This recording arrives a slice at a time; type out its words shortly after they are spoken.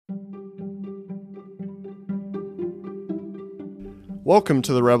Welcome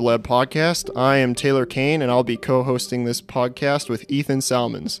to the Rev Lab podcast. I am Taylor Kane, and I'll be co-hosting this podcast with Ethan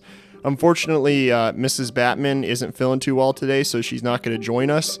Salmons. Unfortunately, Mrs. Batman isn't feeling too well today, so she's not going to join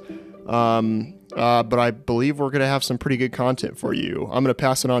us. But I believe we're going to have some pretty good content for you. I'm going to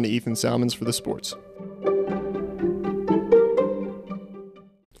pass it on to Ethan Salmons for the sports.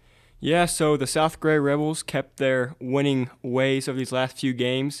 Yeah, so the South Gray Rebels kept their winning ways over these last few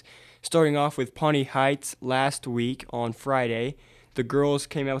games, starting off with Pawnee Heights last week on Friday. The girls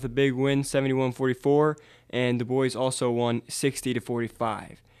came out with a big win, 71-44, and the boys also won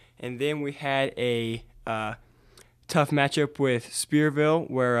 60-45. And then we had a tough matchup with Spearville,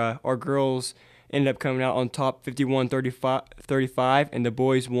 where our girls ended up coming out on top 51-35, and the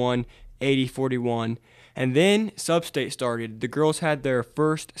boys won 80-41. And then Sub-State started. The girls had their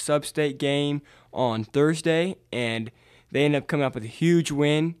first Sub-State game on Thursday, and they ended up coming up with a huge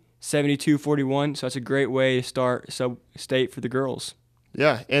win, 72-41, so that's a great way to start Sub-State for the girls.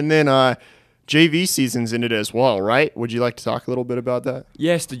 Yeah, and then JV season's ended as well, right? Would you like to talk a little bit about that?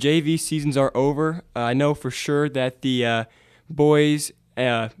 Yes, the JV seasons are over. I know for sure that the boys,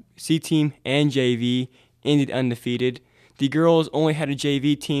 C team and JV ended undefeated. The girls only had a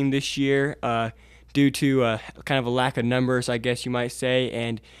JV team this year due to kind of a lack of numbers, I guess you might say,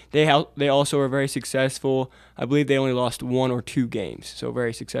 and they also were very successful. I believe they only lost 1 or 2 games, so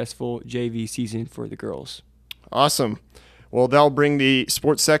very successful JV season for the girls. Awesome. Well, that'll bring the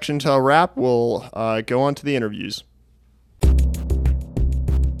sports section to a wrap. We'll go on to the interviews.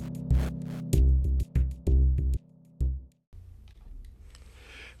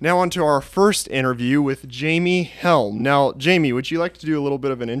 Now on to our first interview with Jamie Helm. Now, Jamie, would you like to do a little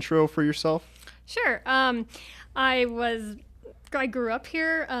bit of an intro for yourself? Sure. I grew up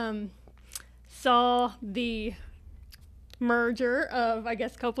here, saw the merger of, I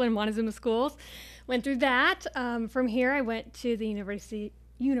guess, Copeland and Montezuma schools. Went through that. From here, I went to the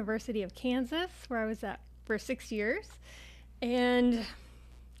University of Kansas, where I was at for 6 years. And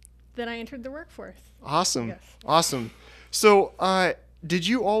then I entered the workforce. Awesome. Yes. Awesome. So, did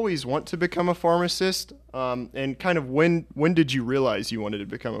you always want to become a pharmacist? And kind of when did you realize you wanted to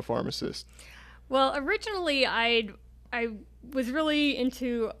become a pharmacist? Well, originally I was really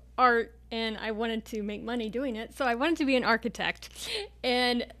into art and I wanted to make money doing it, so I wanted to be an architect.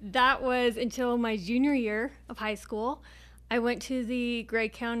 And that was until my junior year of high school. I went to the Gray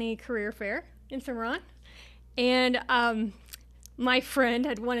County Career Fair in Cimarron, and my friend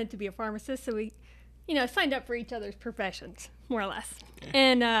had wanted to be a pharmacist, so we, signed up for each other's professions, more or less.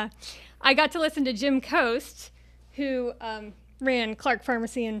 And I got to listen to Jim Coast, who ran Clark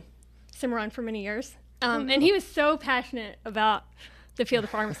Pharmacy in Cimarron for many years. And he was so passionate about the field of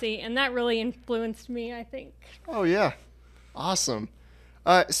pharmacy, and that really influenced me, I think. Oh, yeah. Awesome.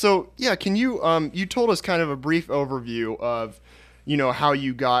 Can you, you told us kind of a brief overview of, how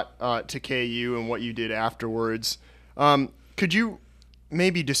you got to KU and what you did afterwards. Could you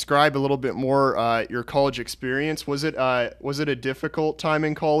maybe describe a little bit more your college experience? Was it a difficult time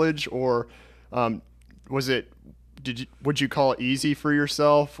in college, or would you call it easy for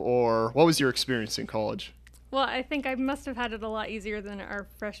yourself, or what was your experience in college? Well, I think I must have had it a lot easier than our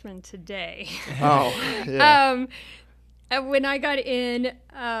freshmen today. Oh, yeah. When I got in,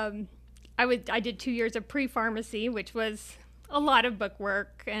 I did 2 years of pre-pharmacy, which was a lot of book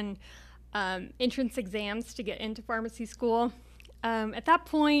work and entrance exams to get into pharmacy school. At that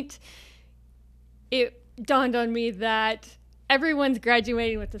point, it dawned on me that everyone's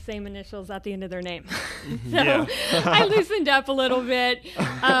graduating with the same initials at the end of their name. So I loosened up a little bit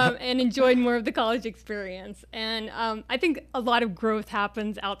and enjoyed more of the college experience. And I think a lot of growth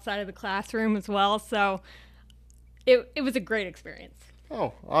happens outside of the classroom as well. So it was a great experience.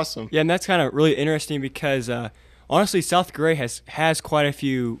 Oh, awesome. Yeah, and that's kind of really interesting because honestly, South Gray has quite a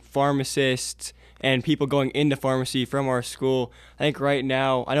few pharmacists and people going into pharmacy from our school. I think right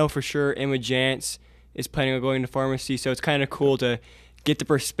now, I know for sure Emma Jantz is planning on going to pharmacy, so it's kind of cool to get the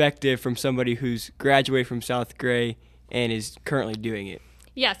perspective from somebody who's graduated from South Gray and is currently doing it.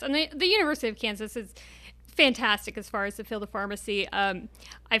 Yes, and the University of Kansas is fantastic as far as the field of pharmacy.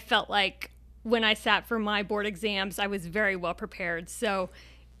 I felt like when I sat for my board exams, I was very well prepared, so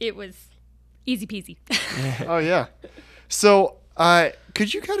it was easy peasy. Oh, yeah. So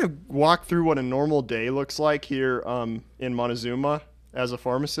could you kind of walk through what a normal day looks like here in Montezuma as a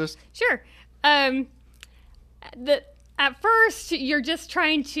pharmacist? Sure. At first, you're just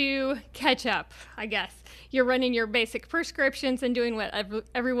trying to catch up, I guess. You're running your basic prescriptions and doing what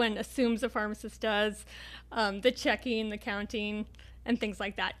everyone assumes a pharmacist does, the checking, the counting, and things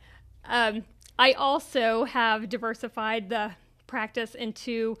like that. I also have diversified the practice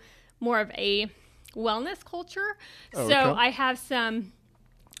into more of a wellness culture. Oh, So okay. I have some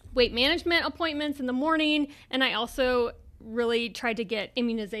weight management appointments in the morning, and I also really try to get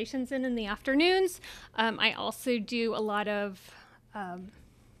immunizations in the afternoons. I also do a lot of,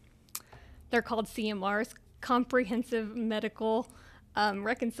 they're called CMRs, comprehensive medical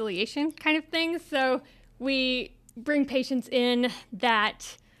reconciliation kind of things. So we bring patients in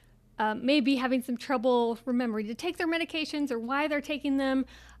that may be having some trouble remembering to take their medications or why they're taking them,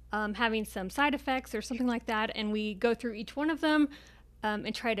 having some side effects or something like that. And we go through each one of them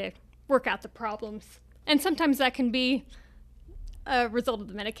and try to work out the problems. And sometimes that can be a result of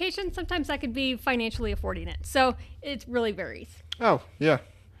the medication. Sometimes that could be financially affording it. So it really varies. Oh, yeah.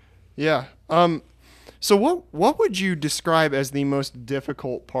 Yeah. So what would you describe as the most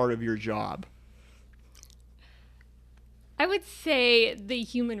difficult part of your job? I would say the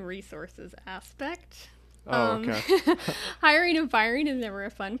human resources aspect. Oh, okay. Hiring and firing is never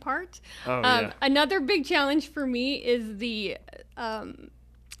a fun part. Oh, yeah. Another big challenge for me is the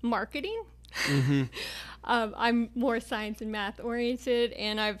marketing. Mm-hmm. I'm more science and math oriented,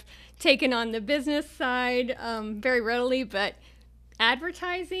 and I've taken on the business side very readily, but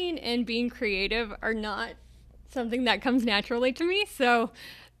advertising and being creative are not something that comes naturally to me. So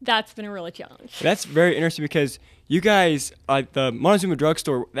that's been a real challenge. That's very interesting because you guys, the Montezuma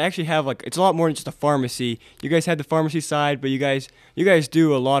drugstore, they actually have it's a lot more than just a pharmacy. You guys have the pharmacy side, but you guys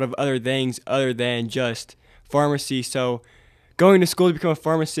do a lot of other things other than just pharmacy. So going to school to become a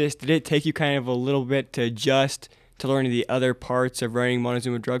pharmacist, did it take you kind of a little bit to adjust to learning the other parts of running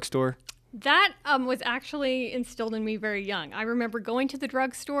Montezuma drugstore? That was actually instilled in me very young. I remember going to the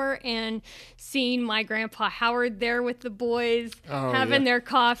drugstore and seeing my grandpa Howard there with the boys, having their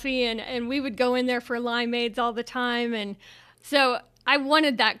coffee, and we would go in there for limeades all the time. And so I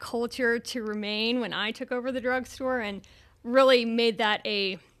wanted that culture to remain when I took over the drugstore and really made that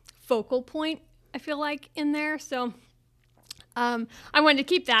a focal point, I feel like, in there. So I wanted to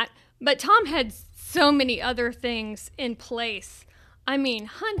keep that. But Tom had so many other things in place. I mean,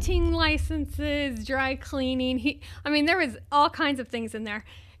 hunting licenses, dry cleaning. There was all kinds of things in there.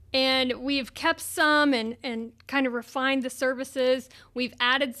 And we've kept some and kind of refined the services. We've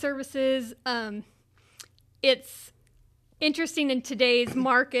added services. It's interesting in today's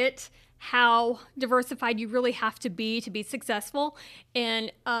market how diversified you really have to be successful.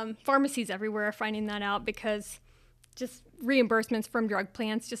 And pharmacies everywhere are finding that out because just reimbursements from drug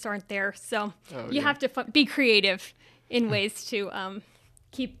plans just aren't there. So you have to be creative in ways to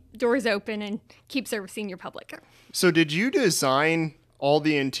keep doors open and keep servicing your public. So did you design all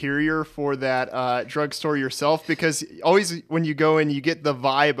the interior for that drugstore yourself? Because always when you go in, you get the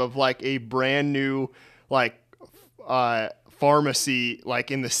vibe of a brand new pharmacy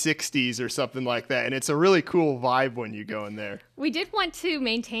in the 60s or something like that. And it's a really cool vibe when you go in there. We did want to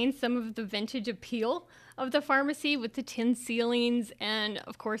maintain some of the vintage appeal of the pharmacy with the tin ceilings and,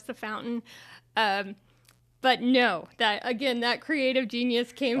 of course, the fountain. But no, that creative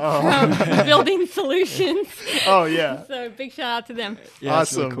genius came from Building Solutions. Oh, yeah. So big shout out to them. Yeah, awesome.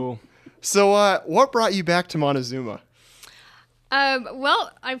 That's really cool. So what brought you back to Montezuma?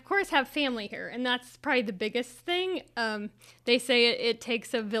 Well, I, of course, have family here, and that's probably the biggest thing. They say it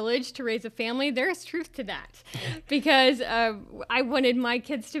takes a village to raise a family. There's truth to that because I wanted my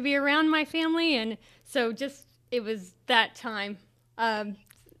kids to be around my family, and so it was that time.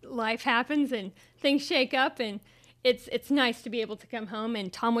 Life happens and things shake up, and it's nice to be able to come home.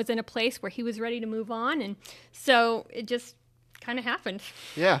 And Tom was in a place where he was ready to move on, and so it just kind of happened.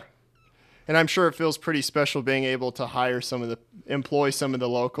 Yeah. And I'm sure it feels pretty special being able to employ some of the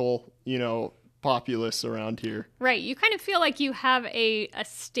local, populace around here. Right. You kind of feel like you have a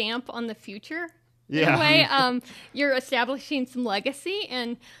stamp on the future. Yeah. In a way. You're establishing some legacy,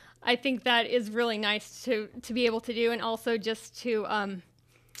 and I think that is really nice to be able to do, and also just to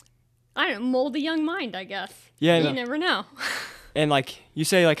mold a young mind, I guess. Yeah. You never know. And you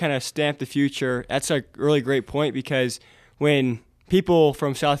say, kind of stamp the future. That's a really great point because when people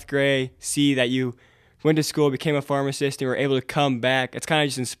from South Gray see that you went to school, became a pharmacist, and were able to come back, it's kind of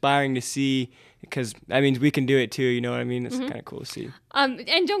just inspiring to see because that means we can do it too. You know what I mean? It's kind of cool to see.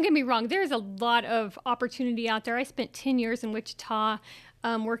 And don't get me wrong, there's a lot of opportunity out there. I spent 10 years in Wichita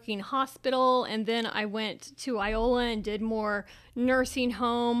working hospital, and then I went to Iola and did more nursing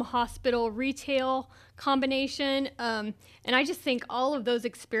home, hospital, retail combination. And I just think all of those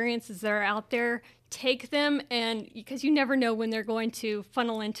experiences that are out there, take them, and because you never know when they're going to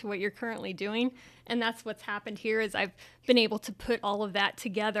funnel into what you're currently doing. And that's what's happened here is I've been able to put all of that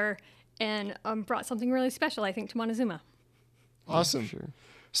together and brought something really special, I think, to Montezuma. Awesome. Sure.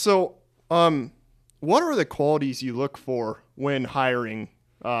 So, what are the qualities you look for when hiring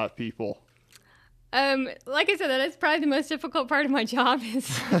people? Like I said, that is probably the most difficult part of my job is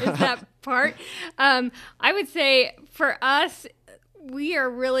that part. I would say for us, we are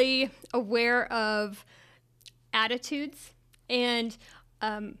really aware of attitudes, and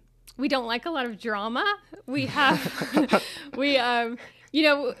we don't like a lot of drama. We have,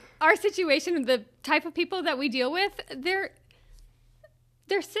 our situation, the type of people that we deal with, they're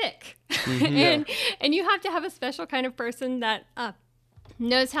sick. And you have to have a special kind of person that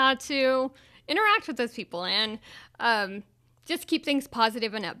knows how to interact with those people and just keep things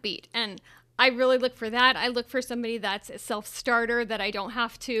positive and upbeat. And I really look for that. I look for somebody that's a self-starter, that I don't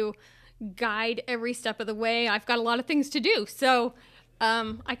have to guide every step of the way. I've got a lot of things to do. So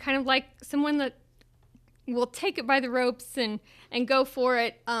I kind of like someone that will take it by the ropes and go for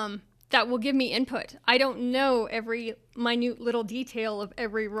it, that will give me input. I don't know every minute little detail of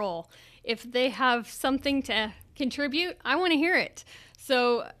every role. If they have something to contribute, I want to hear it.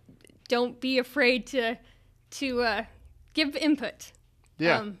 So don't be afraid to give input.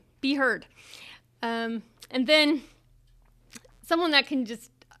 Yeah. Be heard. And then someone that can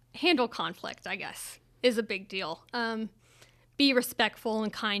just handle conflict, I guess, is a big deal. Be respectful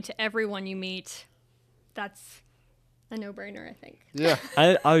and kind to everyone you meet. That's a no-brainer, I think. Yeah.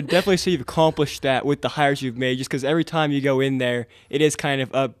 I would definitely say you've accomplished that with the hires you've made, just because every time you go in there, it is kind of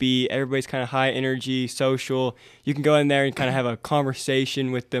upbeat. Everybody's kind of high energy, social. You can go in there and kind of have a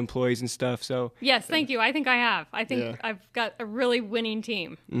conversation with the employees and stuff. So Yes, thank you. I think I have. I think I've got a really winning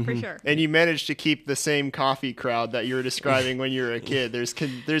team, for sure. And you managed to keep the same coffee crowd that you were describing when you were a kid.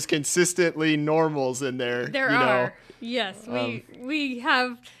 There's consistently normals in there. There are. Yes, we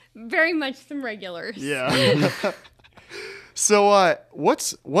have very much some regulars. Yeah. So,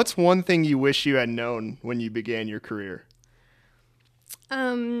 what's one thing you wish you had known when you began your career?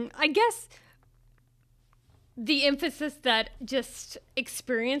 I guess the emphasis that just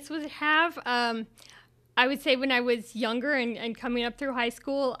experience would have. I would say when I was younger and coming up through high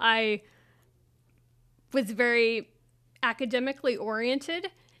school, I was very academically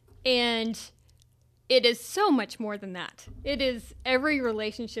oriented, and it is so much more than that. It is every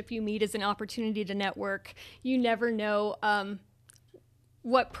relationship you meet is an opportunity to network. You never know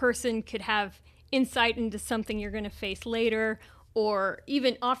what person could have insight into something you're going to face later, or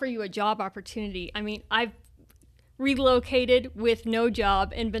even offer you a job opportunity. I mean, I've relocated with no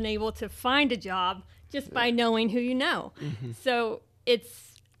job and been able to find a job just by knowing who you know. So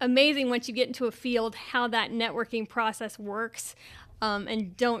it's amazing once you get into a field how that networking process works,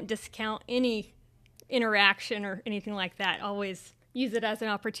 and don't discount any interaction or anything like that. Always use it as an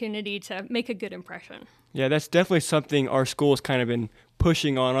opportunity to make a good impression. yeah, that's definitely something our school's kind of been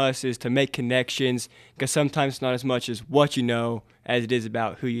pushing on us, is to make connections, because sometimes it's not as much as what you know as it is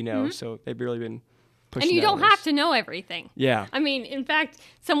about who you know. So they've really been pushing And you that don't on us. have to know everything. Yeah. I mean, in fact,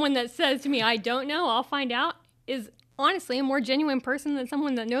 someone that says to me, I don't know, I'll find out, is honestly a more genuine person than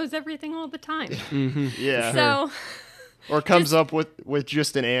someone that knows everything all the time. Yeah. So, Or comes up with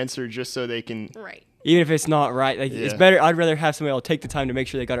just an answer just so they can. right. Even if it's not right, like it's Yeah. better. I'd rather have somebody else take the time to make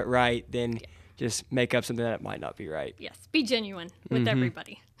sure they got it right than just make up something that might not be right. Yes, be genuine with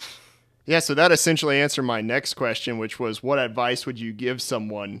everybody. Yeah, so that essentially answered my next question, which was, what advice would you give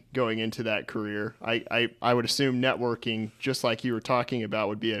someone going into that career? I would assume networking, just like you were talking about,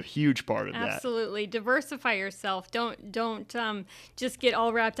 would be a huge part of that. Absolutely. Diversify yourself. Don't just get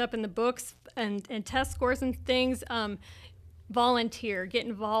all wrapped up in the books and test scores and things. Volunteer. Get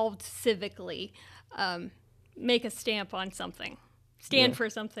involved civically. Make a stamp on something. Stand for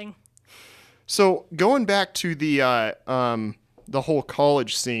something. So going back to the whole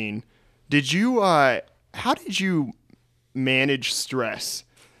college scene, did you how did you manage stress?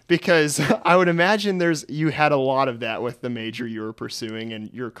 Because I would imagine you had a lot of that with the major you were pursuing, and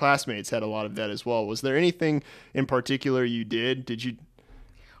your classmates had a lot of that as well. Was there anything in particular you did? Did you?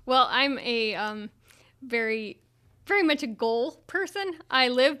 Well, I'm a very much a goal person. I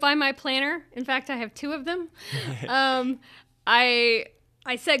live by my planner. In fact, I have 2 of them.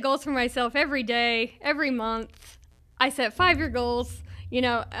 I set goals for myself every day, every month. I set 5-year goals,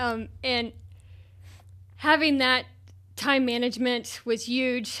 and having that time management was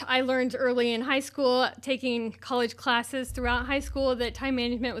huge. I learned early in high school, taking college classes throughout high school, that time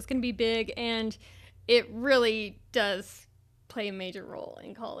management was going to be big, and it really does play a major role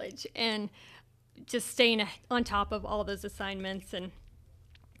in college. And just staying on top of all those assignments. And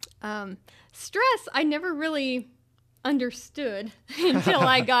stress, I never really understood until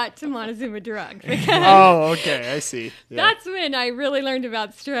I got to Montezuma Drug. Because Oh, okay, I see. Yeah. that's when I really learned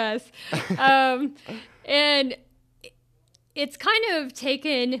about stress. And it's kind of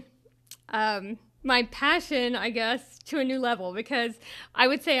taken my passion, I guess, to a new level, because I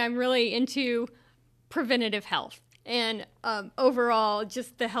would say I'm really into preventative health and overall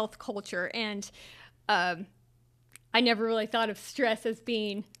just the health culture. And I never really thought of stress as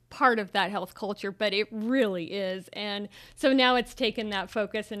being part of that health culture, but it really is. And so now it's taken that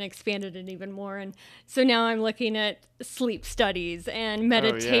focus and expanded it even more. And so now I'm looking at sleep studies and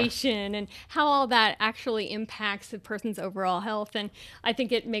meditation and how all that actually impacts a person's overall health. And I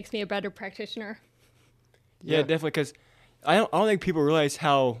think it makes me a better practitioner. Yeah, definitely, because I don't think people realize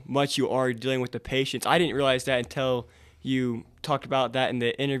how much you are dealing with the patients. I didn't realize that until you talked about that in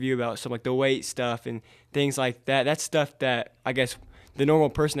the interview about some like the weight stuff and things like that. That's stuff that I guess the normal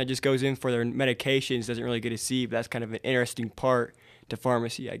person that just goes in for their medications doesn't really get to see, but that's kind of an interesting part to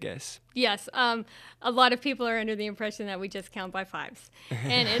pharmacy, I guess. Yes. A lot of people are under the impression that we just count by fives.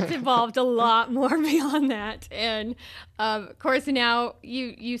 And it's evolved a lot more beyond that. And, of course, now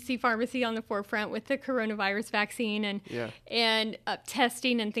you see pharmacy on the forefront with the coronavirus vaccine and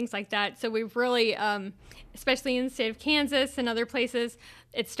testing and things like that. So we've really, especially in the state of Kansas and other places,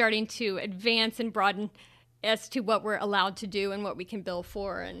 it's starting to advance and broaden as to what we're allowed to do and what we can bill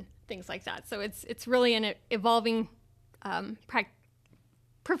for and things like that. So it's really an evolving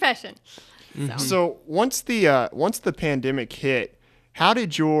profession. Mm-hmm. So once the pandemic hit, how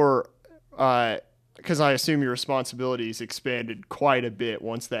did your because I assume your responsibilities expanded quite a bit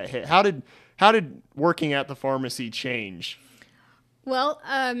once that hit. How did working at the pharmacy change? Well,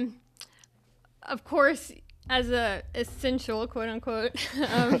 of course, as a essential quote unquote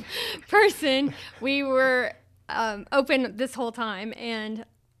person, we were open this whole time, and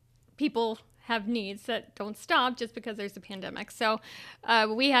people have needs that don't stop just because there's a pandemic. So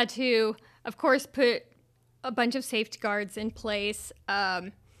we had to, of course, put a bunch of safeguards in place,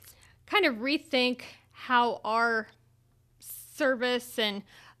 kind of rethink how our service and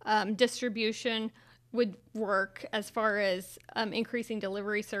distribution would work as far as increasing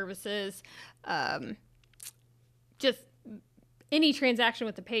delivery services, just any transaction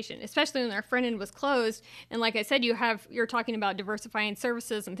with the patient, especially when our front end was closed. And like I said, you're talking about diversifying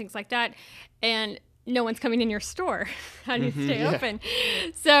services and things like that, and no one's coming in your store. How do you stay open?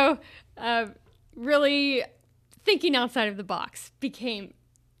 So really thinking outside of the box became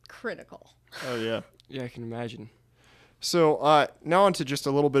critical. Oh, yeah. Yeah, I can imagine. So now on to just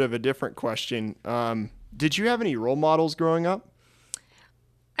a little bit of a different question. Did you have any role models growing up?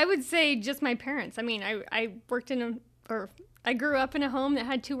 I would say just my parents. I mean, I grew up in a home that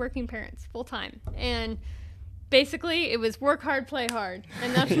had two working parents full time. And basically it was work hard, play hard.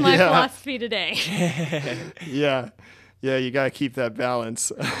 And that's my philosophy today. Yeah, you got to keep that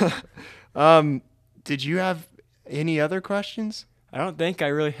balance. Did you have any other questions? I don't think I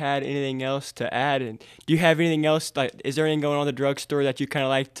really had anything else to add. And do you have anything else? Like, is there anything going on in the drugstore that you kind of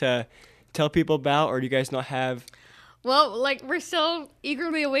like to tell people about, or do you guys not have? Well, like, we're still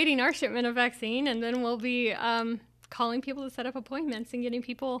eagerly awaiting our shipment of vaccine, and then we'll be calling people to set up appointments and getting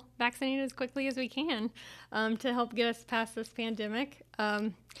people vaccinated as quickly as we can to help get us past this pandemic.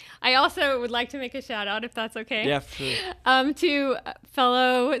 I also would like to make a shout out, if that's okay. Yeah, sure. To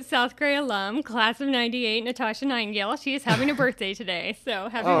fellow South Gray alum, class of '98, Natasha Nightingale. She is having a birthday today, so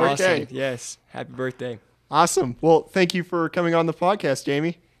happy birthday. Awesome. Yes, happy birthday. Awesome. Well, thank you for coming on the podcast,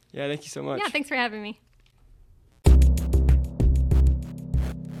 Jamie. Yeah, thank you so much. Yeah, thanks for having me.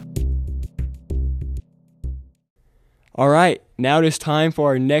 All right, now it is time for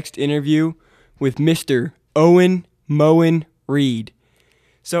our next interview with Mr. Owen Moen Reed.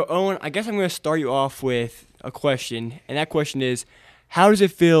 So, Owen, I guess I'm going to start you off with a question, and that question is, how does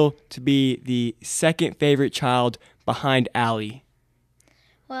it feel to be the second favorite child behind Allie?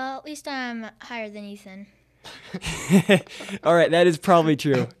 Well, at least I'm higher than Ethan. All right, that is probably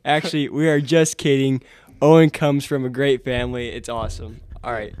true. Actually, we are just kidding. Owen comes from a great family. It's awesome.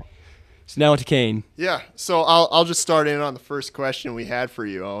 All right. So now to Kane. Yeah, so I'll just start in on the first question we had for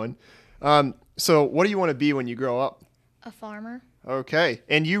you, Owen. So what do you want to be when you grow up? A farmer. Okay,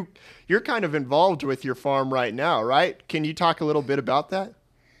 and you're kind of involved with your farm right now, right? Can you talk a little bit about that?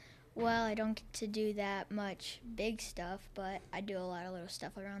 Well, I don't get to do that much big stuff, but I do a lot of little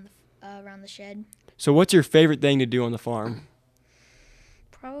stuff around the shed. So what's your favorite thing to do on the farm?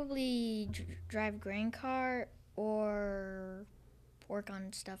 Probably drive a grain cart or work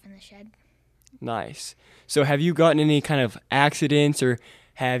on stuff in the shed. Nice. So have you gotten any kind of accidents, or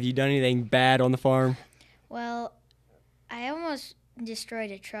have you done anything bad on the farm? Well, I almost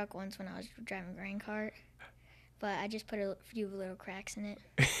destroyed a truck once when I was driving a grain cart, but I just put a few little cracks in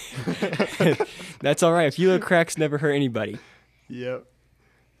it. That's all right. A few little cracks never hurt anybody. Yep.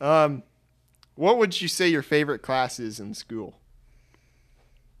 What would you say your favorite class is in school?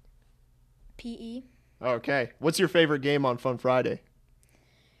 PE. Okay. What's your favorite game on Fun Friday?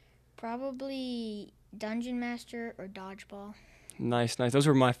 Probably Dungeon Master or Dodgeball. Nice, nice. Those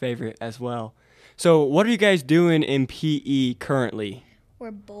were my favorite as well. So, what are you guys doing in PE currently?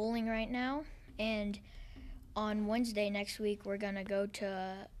 We're bowling right now, and on Wednesday next week, we're going to go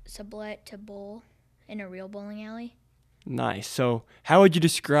to Sublette to bowl in a real bowling alley. Nice. So, how would you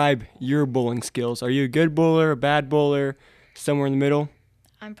describe your bowling skills? Are you a good bowler, a bad bowler, somewhere in the middle?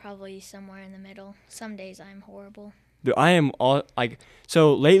 I'm probably somewhere in the middle. Some days I'm horrible. Dude, I am all like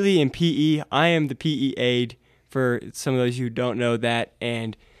so lately in PE, I am the PE aide for some of those who don't know that,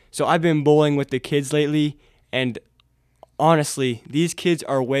 and so I've been bowling with the kids lately, and honestly, these kids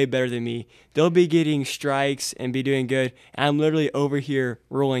are way better than me. They'll be getting strikes and be doing good, and I'm literally over here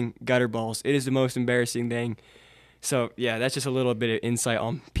rolling gutter balls. It is the most embarrassing thing. So yeah, that's just a little bit of insight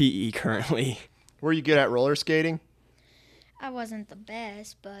on PE currently. Were you good at roller skating? I wasn't the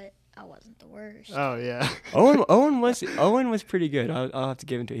best, but I wasn't the worst. Oh yeah. Owen was pretty good. I'll have to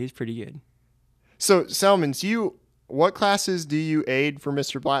give him to him. He's pretty good. So Salmons, what classes do you aid for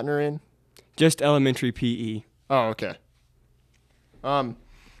Mr. Blattner in? Just elementary PE. Oh, okay.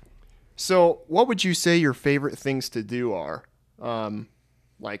 So what would you say your favorite things to do are?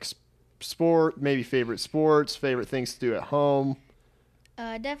 Like sport, maybe favorite sports, favorite things to do at home.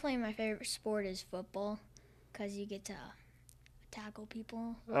 Definitely my favorite sport is football because you get to tackle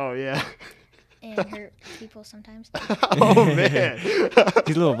people Oh yeah. and hurt people sometimes. Oh man.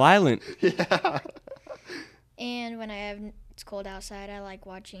 He's a little violent. Yeah. And when it's cold outside, I like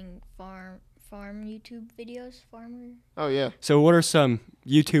watching farm YouTube videos. Farmer. Oh yeah. So what are some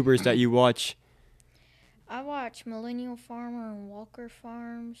YouTubers that you watch? I watch Millennial Farmer and Walker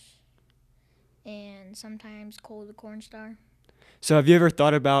Farms, and sometimes Cole the Corn Star. So have you ever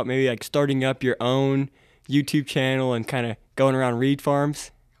thought about maybe like starting up your own YouTube channel and kind of going around reed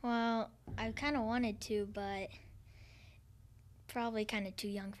farms? Well, I kind of wanted to, but probably kind of too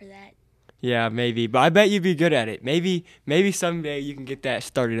young for that. Yeah, maybe. But I bet you'd be good at it. Maybe someday you can get that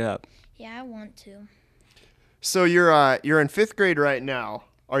started up. Yeah, I want to. So you're in 5th grade right now.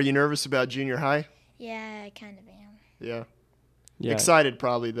 Are you nervous about junior high? Yeah, I kind of am. Yeah. Yeah. Excited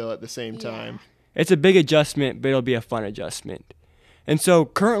probably though at the same time. It's a big adjustment, but it'll be a fun adjustment. And so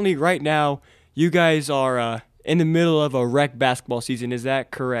currently right now, you guys are in the middle of a rec basketball season. Is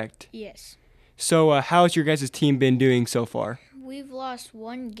that correct? Yes. So how's your guys' team been doing so far? We've lost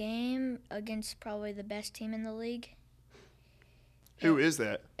one game against probably the best team in the league. Who is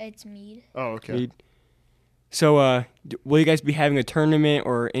that? It's Meade. Oh, okay. Meade. So will you guys be having a tournament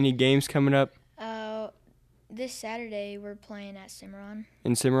or any games coming up This Saturday we're playing at Cimarron.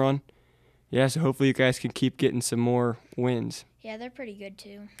 in Cimarron? Yeah, so hopefully you guys can keep getting some more wins. Yeah, they're pretty good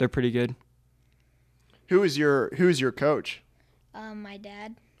too. They're pretty good. Who is your coach? My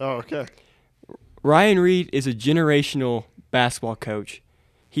dad. Oh, okay. Ryan Reed is a generational basketball coach.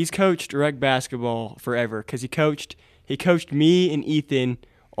 He's coached rec basketball forever because he coached me and Ethan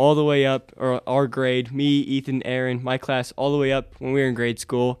all the way up, or our grade, me, Ethan, Aaron, my class, all the way up when we were in grade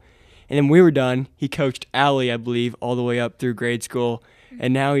school. And then when we were done, he coached Allie, I believe, all the way up through grade school.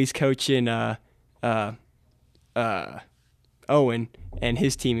 And now he's coaching Owen and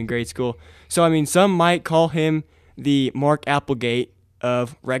his team in grade school. So, I mean, some might call him the Mark Applegate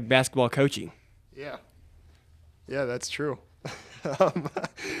of rec basketball coaching. Yeah. Yeah, that's true.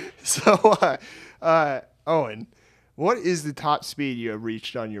 So, Owen, what is the top speed you have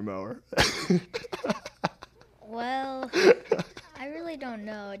reached on your mower? Well, I really don't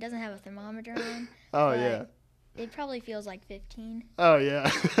know. It doesn't have a thermometer on. Oh, but yeah. It probably feels like 15. Oh, yeah.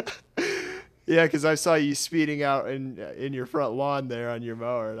 Yeah, because I saw you speeding out in your front lawn there on your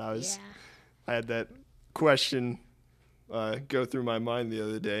mower, and I had that question go through my mind the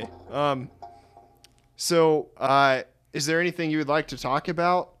other day. So, is there anything you would like to talk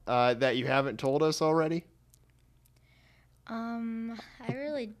about that you haven't told us already? I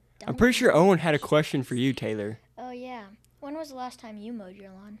really don't. I'm pretty sure Owen had a question for you, Taylor. Oh, yeah. When was the last time you mowed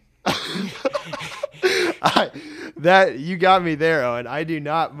your lawn? That you got me there, Owen. I do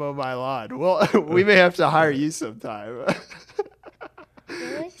not mow my lawn. Well, we may have to hire you sometime.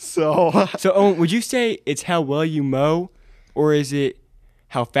 Really? So Owen, would you say it's how well you mow, or is it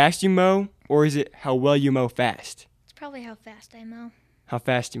how fast you mow, or is it how well you mow fast? It's probably how fast I mow. How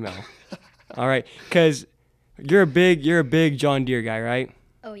fast you mow. All right, because you're a big John Deere guy, right?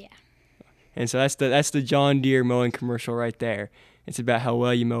 Oh, yeah. And so that's the John Deere mowing commercial right there. It's about how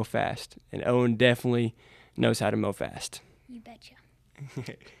well you mow fast, and Owen definitely knows how to mow fast. You betcha.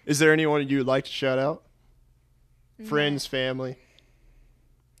 Is there anyone you'd like to shout out? No. Friends, family?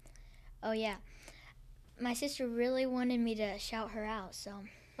 Oh, yeah. My sister really wanted me to shout her out, so.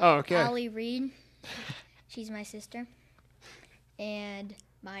 Oh, okay. Allie Reed. She's my sister. And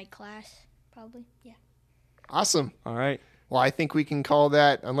my class Probably, yeah. Awesome. All right. Well, I think we can call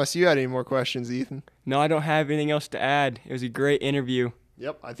that, unless you had any more questions, Ethan. No, I don't have anything else to add. It was a great interview.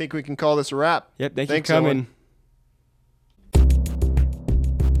 Yep, I think we can call this a wrap. Yep, thanks Thanks, for coming.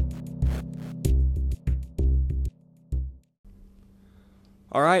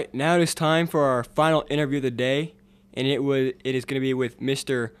 All right, now it is time for our final interview of the day, and it is going to be with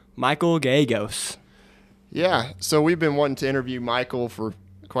Mr. Michael Gallegos. Yeah, so we've been wanting to interview Michael for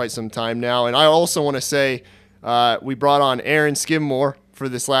quite some time now, and I also want to say we brought on Aaron Skidmore for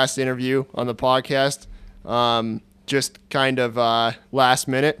this last interview on the podcast. Just kind of last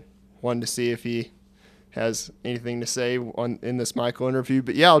minute. Wanted to see if he has anything to say in this Michael interview.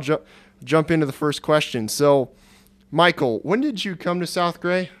 But yeah, I'll jump into the first question. So, Michael, when did you come to South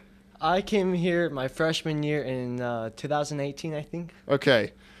Gray? I came here my freshman year in 2018, I think.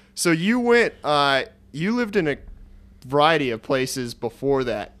 Okay, so you went. You lived in a variety of places before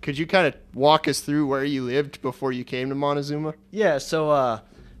that. Could you kind of walk us through where you lived before you came to Montezuma? Yeah, so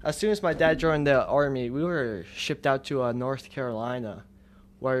as soon as my dad joined the Army, we were shipped out to North Carolina,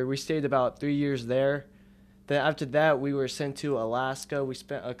 where we stayed about 3 years there. Then after that, we were sent to Alaska. We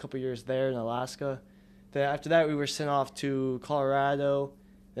spent a couple years there in Alaska. Then after that, we were sent off to Colorado.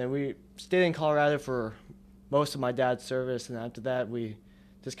 Then we stayed in Colorado for most of my dad's service, and after that, we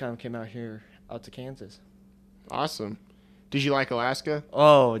just kind of came out to Kansas. Awesome. Did you like Alaska?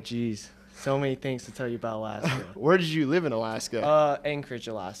 Oh, geez. So many things to tell you about Alaska. Where did you live in Alaska? Anchorage,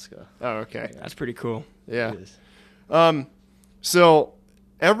 Alaska. Oh, okay. That's pretty cool. Yeah. It is. So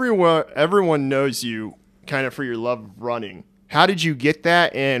everyone knows you kind of for your love of running. How did you get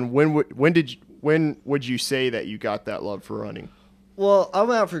that, and when would you say that you got that love for running? Well, I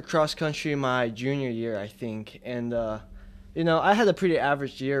went out for cross country my junior year, I think, and I had a pretty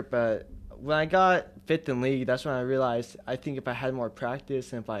average year, but when I got fifth in league, that's when I realized I think if I had more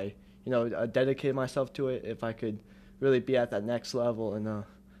practice and if I dedicated myself to it, if I could really be at that next level, and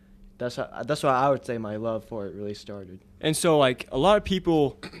that's why I would say my love for it really started. And so, like, a lot of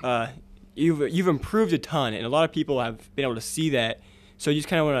people, you've improved a ton, and a lot of people have been able to see that. So you just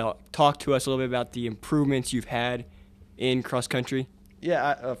kind of want to talk to us a little bit about the improvements you've had in cross country.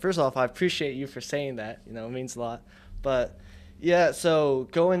 Yeah, first off, I appreciate you for saying that. It means a lot. But yeah, so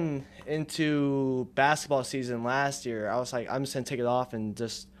going into basketball season last year, I was like, I'm just gonna take it off and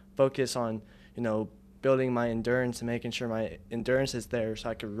just focus on, building my endurance and making sure my endurance is there so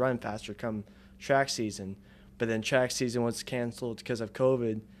I could run faster come track season. But then track season was canceled because of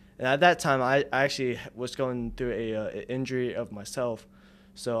COVID. And at that time, I actually was going through an injury of myself.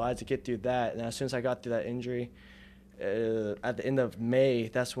 So I had to get through that. And as soon as I got through that injury, at the end of May,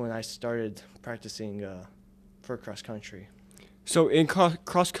 that's when I started practicing for cross country. So in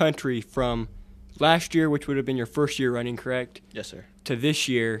cross country, from last year, which would have been your first year running, correct? Yes, sir. To this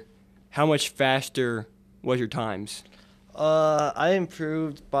year, how much faster was your times? I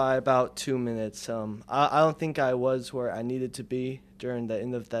improved by about 2 minutes. I don't think I was where I needed to be during the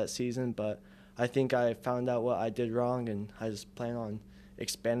end of that season, but I think I found out what I did wrong, and I just plan on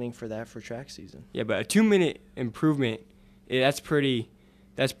expanding for that for track season. Yeah, but a 2-minute improvement, that's pretty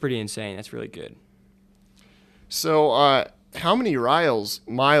insane. That's really good. So, how many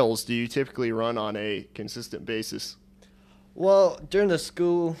miles do you typically run on a consistent basis? Well, during the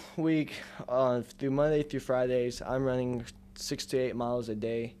school week, through Monday through Fridays, I'm running 6 to 8 miles a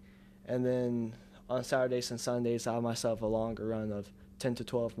day. And then on Saturdays and Sundays, I have myself a longer run of 10 to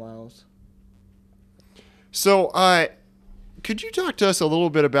 12 miles. So, could you talk to us a little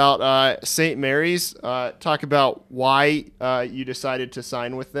bit about St. Mary's? Talk about why you decided to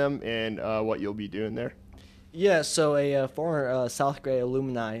sign with them and what you'll be doing there. Yeah, so a former South Gray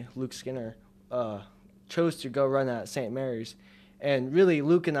alumni, Luke Skinner, chose to go run at St. Mary's. And really,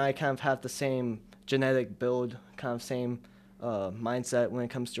 Luke and I kind of have the same genetic build, kind of same mindset when it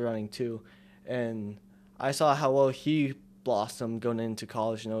comes to running too. And I saw how well he blossomed going into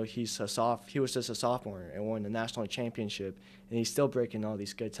college. He was just a sophomore and won the national championship, and he's still breaking all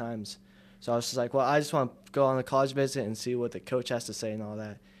these good times. So I was just like, well, I just want to go on a college visit and see what the coach has to say and all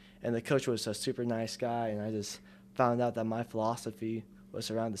that. And the coach was a super nice guy, and I just found out that my philosophy was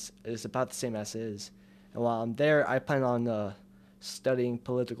is about the same as his. And while I'm there, I plan on studying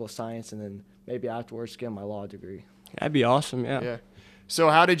political science and then maybe afterwards get my law degree. That'd be awesome, yeah. Yeah. So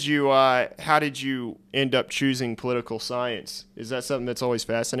how did you end up choosing political science? Is that something that's always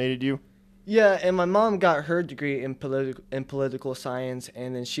fascinated you? Yeah, and my mom got her degree in political science,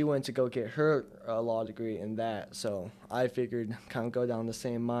 and then she went to go get her law degree in that. So I figured kind of go down the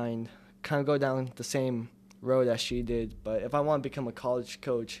same road as she did. But if I want to become a college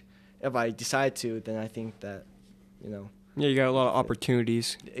coach, if I decide to, then I think that, Yeah, you got a lot of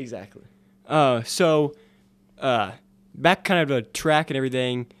opportunities. Exactly. Back kind of to track and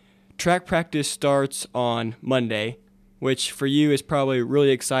everything, track practice starts on Monday, which for you is probably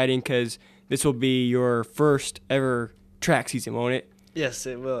really exciting because this will be your first ever track season, won't it? Yes,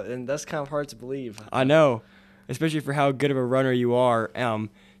 it will, and that's kind of hard to believe. I know, especially for how good of a runner you are.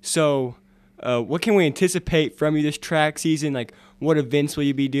 What can we anticipate from you this track season? Like, what events will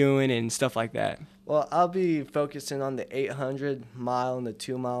you be doing and stuff like that? Well, I'll be focusing on the 800 mile and the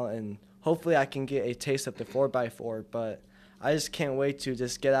 2 mile, and hopefully I can get a taste of the 4x4, but I just can't wait to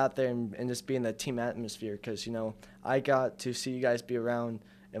just get out there and just be in the team atmosphere because, I got to see you guys be around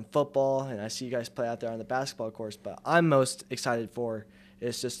in football, and I see you guys play out there on the basketball course, but I'm most excited for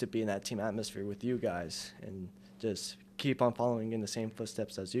is just to be in that team atmosphere with you guys and just keep on following in the same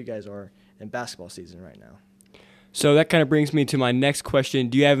footsteps as you guys are in basketball season right now. So that kind of brings me to my next question.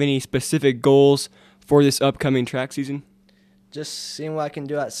 Do you have any specific goals for this upcoming track season? Just seeing what I can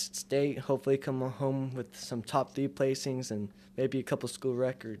do at state, hopefully come home with some top 3 placings and maybe a couple school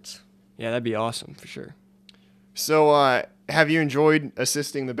records. Yeah, that'd be awesome for sure. So, have you enjoyed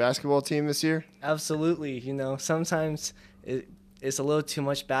assisting the basketball team this year? Absolutely. Sometimes it's a little too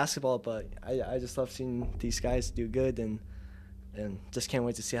much basketball, but I just love seeing these guys do good and just can't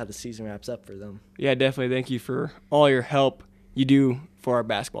wait to see how the season wraps up for them. Yeah, definitely. Thank you for all your help you do for our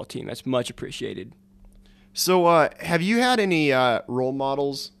basketball team. That's much appreciated. So, have you had any role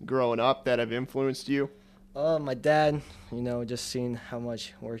models growing up that have influenced you? My dad, just seeing how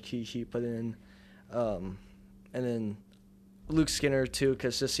much work he put in, and then Luke Skinner too,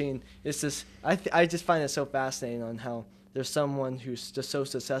 because just seeing I just find it so fascinating on how there's someone who's just so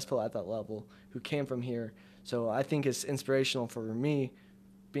successful at that level who came from here. So I think it's inspirational for me,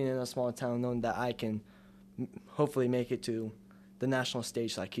 being in a small town, knowing that I can hopefully make it to the national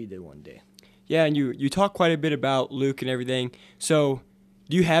stage like he did one day. Yeah, and you talk quite a bit about Luke and everything. So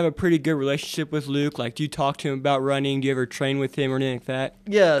do you have a pretty good relationship with Luke? Like, do you talk to him about running? Do you ever train with him or anything like that?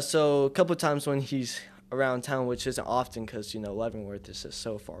 Yeah, so a couple of times when he's around town, which isn't often because, Leavenworth is just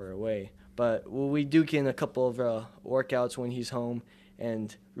so far away. But we do get in a couple of workouts when he's home.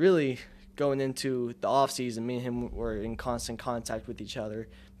 And really going into the off season, me and him were in constant contact with each other,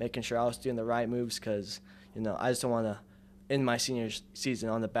 making sure I was doing the right moves because, I just don't want to end my senior season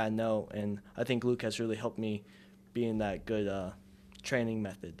on a bad note. And I think Luke has really helped me be in that good training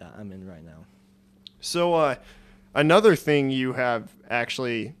method that I'm in right now. So, another thing you have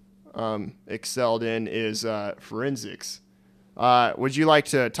actually excelled in is forensics. Would you like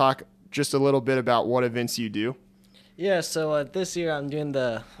to talk just a little bit about what events you do? Yeah, so this year I'm doing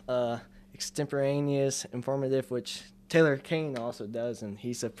the extemporaneous informative, which Taylor Kane also does, and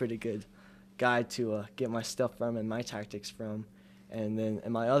he's a pretty good guy to get my stuff from and my tactics from. And then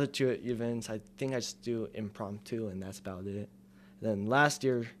in my other 2 events, I think I just do impromptu, and that's about it. Then last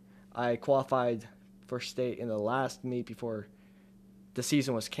year, I qualified for state in the last meet before the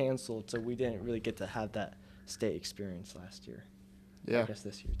season was canceled, so we didn't really get to have that state experience last year. Yeah. I guess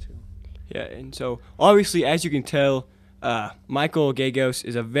this year too. Yeah, and so obviously, as you can tell, Michael Gagos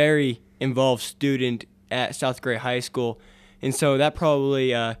is a very involved student at South Gray High School, and so that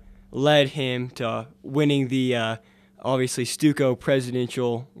probably led him to winning the obviously Stuco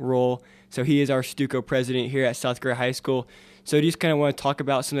presidential role. So he is our Stuco president here at South Gray High School. So do you just kind of want to talk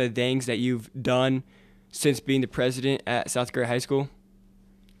about some of the things that you've done since being the president at South Gray High School?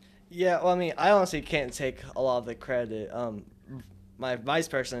 Yeah, well, I honestly can't take a lot of the credit. My vice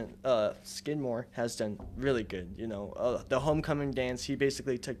president, Skidmore, has done really good. The homecoming dance, he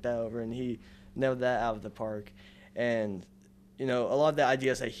basically took that over and he nailed that out of the park. And, a lot of the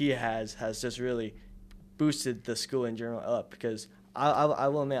ideas that he has just really boosted the school in general up because I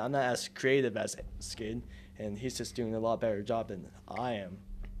will admit I'm not as creative as Skid, and he's just doing a lot better job than I am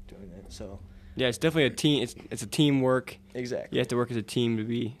doing it. So yeah, it's definitely a team. It's a teamwork. Exactly. You have to work as a team to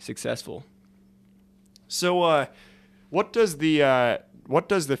be successful. So, what does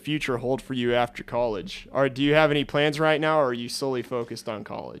the future hold for you after college? Or do you have any plans right now, or are you solely focused on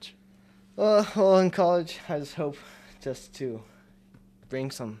college? Well, in college, I just hope just to bring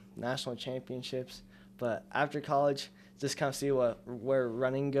some national championships. But after college, just kind of see where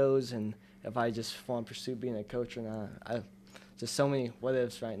running goes and if I just want to pursue being a coach or not. Just so many what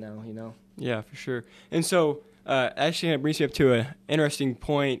ifs right now, Yeah, for sure. And so, actually, kind of brings me up to an interesting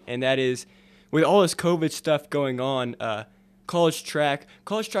point, and that is, with all this COVID stuff going on, college track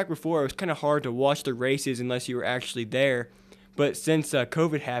before, it was kind of hard to watch the races unless you were actually there. But since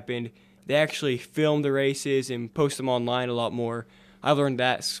COVID happened, they actually film the races and post them online a lot more. I've learned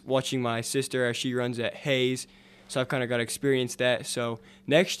that watching my sister as she runs at Hayes, so I've kind of got to experience that. So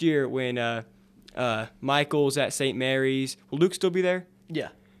next year when Michael's at St. Mary's, will Luke still be there? Yeah.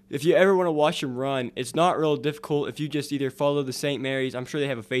 if you ever want to watch him run, it's not real difficult if you just either follow the St. Mary's. I'm sure they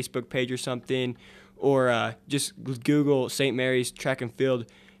have a Facebook page or something, or just Google St. Mary's track and field.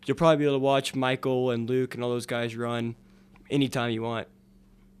 You'll probably be able to watch Michael and Luke and all those guys run anytime you want.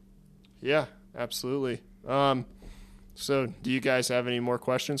 Yeah, absolutely. So do you guys have any more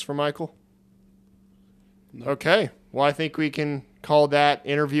questions for Michael? No. Okay. Well, I think we can call that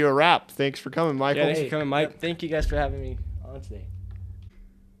interview a wrap. Thanks for coming, Michael. Yeah, thanks for coming, Mike. Thank you guys for having me on today.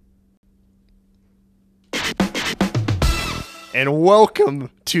 And welcome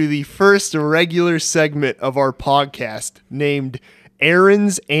to the first regular segment of our podcast named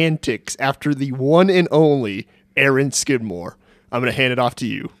Aaron's Antics, after the one and only Aaron Skidmore. I'm going to hand it off to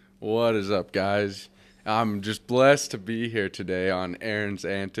you. What is up, guys? I'm just blessed to be here today on Aaron's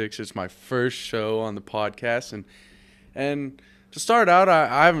Antics. It's my first show on the podcast, and to start out,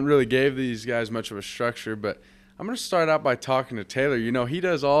 I haven't really gave these guys much of a structure, but I'm going to start out by talking to Taylor. You know, he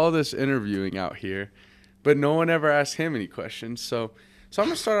does all this interviewing out here, but no one ever asks him any questions. So I'm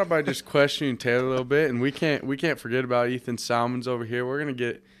going to start out by just questioning Taylor a little bit, and we can't forget about Ethan Salmons over here. We're going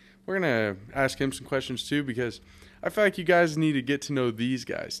to ask him some questions too, because I feel like you guys need to get to know these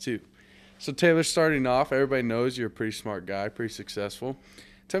guys too. So Taylor, starting off, everybody knows you're a pretty smart guy, pretty successful.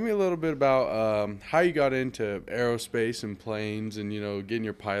 Tell me a little bit about how you got into aerospace and planes, and getting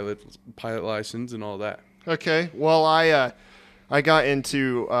your pilot license and all that. Okay. Well, I got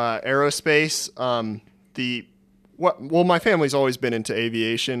into aerospace. My family's always been into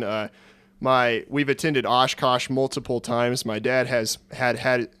aviation. We've attended Oshkosh multiple times. My dad has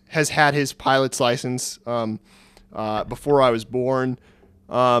had his pilot's license before I was born.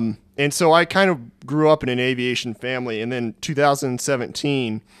 And so I kind of grew up in an aviation family. And then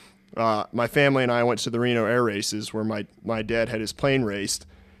 2017, my family and I went to the Reno Air Races, where my dad had his plane raced.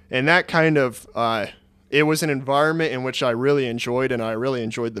 And that kind of, it was an environment in which I really enjoyed, and I really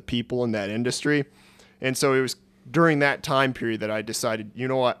enjoyed the people in that industry. And so it was during that time period that I decided, you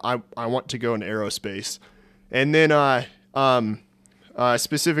know what, I want to go into aerospace. And then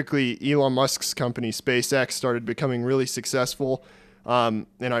specifically Elon Musk's company, SpaceX, started becoming really successful. And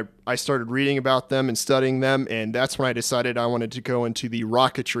I started reading about them and studying them, and that's when I decided I wanted to go into the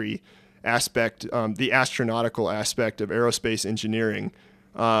rocketry aspect, the astronautical aspect of aerospace engineering.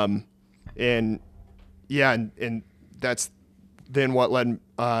 And that's then what led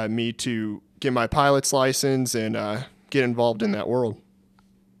me to get my pilot's license and get involved in that world.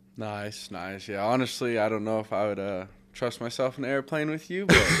 Nice. Yeah, honestly, I don't know if I would trust myself in an airplane with you,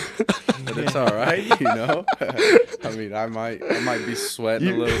 but it's all right, I mean, I might be sweating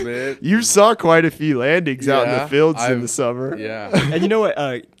a little bit. You saw quite a few landings out in the fields in the summer. Yeah. And you know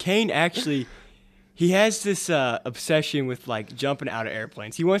what? Kane actually, he has this obsession with like jumping out of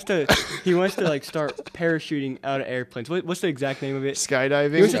airplanes. He wants to like start parachuting out of airplanes. What's the exact name of it?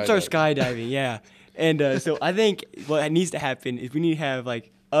 Skydiving. He wants to start skydiving. Yeah. And so I think what needs to happen is we need to have like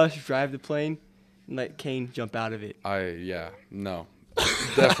us drive the plane and let Kane jump out of it. No,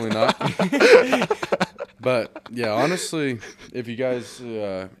 definitely not. But yeah, honestly, if you guys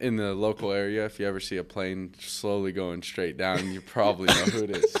in the local area, if you ever see a plane slowly going straight down, you probably know who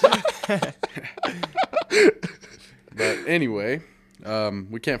it is. But anyway,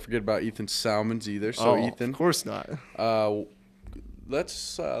 we can't forget about Ethan Salmons either. So Ethan, of course not.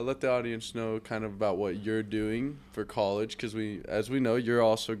 Let's let the audience know kind of about what you're doing for college, because as we know, you're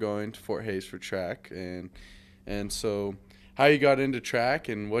also going to Fort Hays for track, and so how you got into track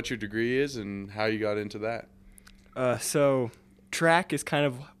and what your degree is and how you got into that. So track is kind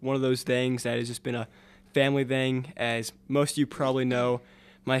of one of those things that has just been a family thing. As most of you probably know,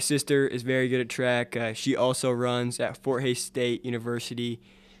 my sister is very good at track. She also runs at Fort Hays State University,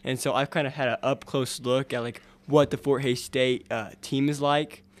 and so I've kind of had an up-close look at like what the Fort Hays State team is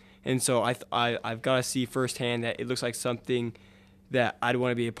like, and so I've got to see firsthand that it looks like something that I'd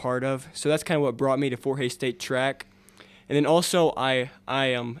want to be a part of. So that's kind of what brought me to Fort Hays State track. And then also I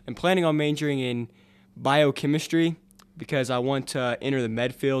am planning on majoring in biochemistry because I want to enter the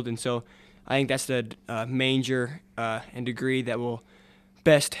med field, and so I think that's the major and degree that will